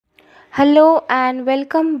Hello and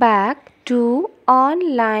welcome back to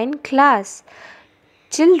online class.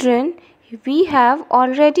 Children, we have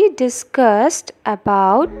already discussed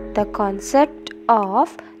about the concept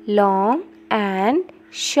of long and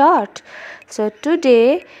short. So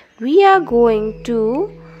today we are going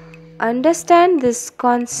to understand this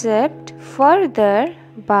concept further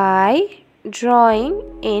by drawing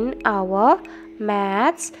in our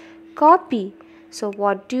maths copy. So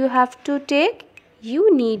what do you have to take?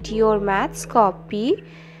 You need your maths copy,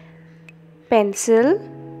 pencil,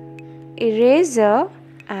 eraser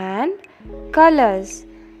and colors.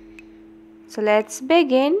 So let's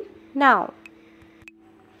begin now.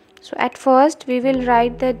 So at first we will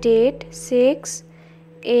write the date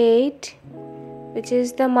 6/8, which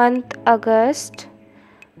is the month August,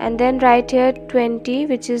 and then write here 20,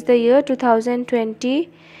 which is the year 2020.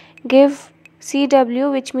 Give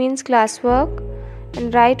CW, which means classwork,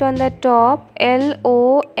 and write on the top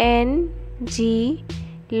LONG,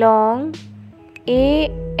 long,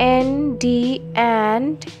 AND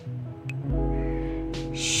and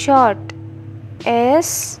short,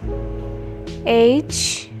 SHORT,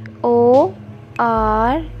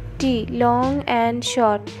 long and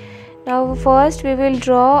short. Now first we will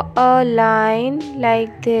draw a line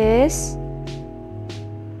like this.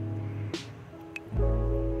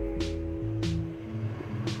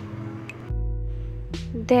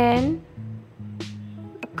 Then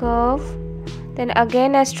a curve, then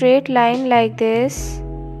again a straight line like this.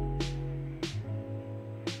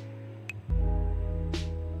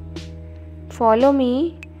 Follow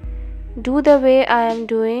me, do the way I am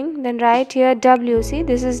doing. Then write here W. See,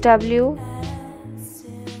 this is W.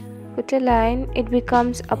 Put a line, it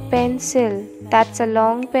becomes a pencil. That's a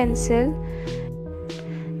long pencil.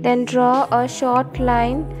 Then draw a short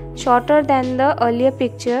line, shorter than the earlier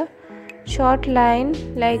picture. Short line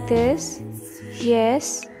like this.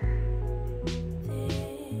 Yes.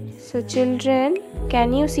 So children,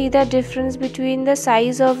 can you see the difference between the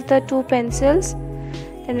size of the two pencils?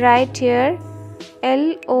 Then write here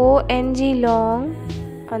LONG, long,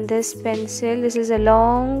 on this pencil. This is a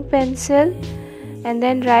long pencil. And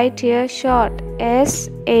then write here short,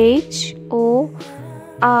 SHORT,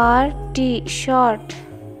 short.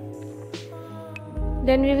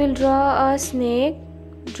 Then we will draw a snake.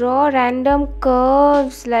 Draw random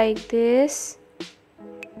curves like this.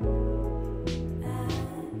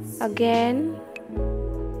 Again.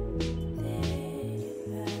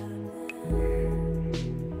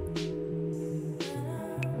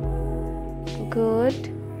 Good.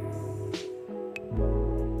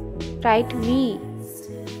 Write V.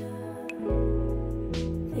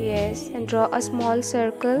 Yes, and draw a small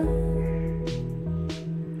circle.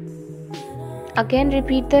 Again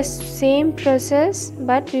repeat the same process,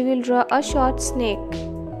 but we will draw a short snake.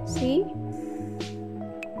 See?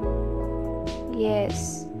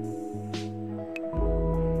 Yes.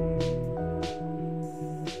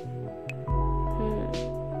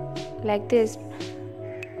 Like this.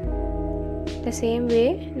 The same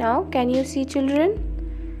way. Now can you see, children?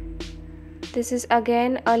 This is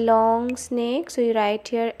again a long snake. So you write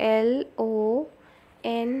here LONG,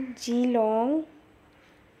 long.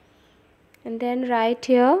 And then write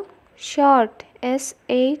here short,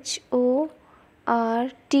 SHORT,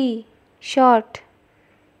 short.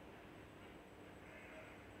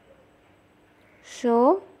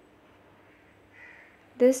 So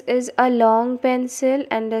this is a long pencil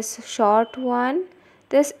and a short one.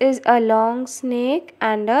 This is a long snake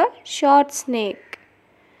and a short snake.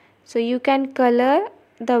 So you can color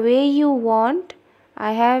the way you want.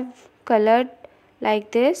 I have colored like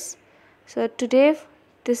this. So today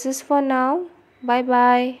this is for now. Bye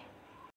bye.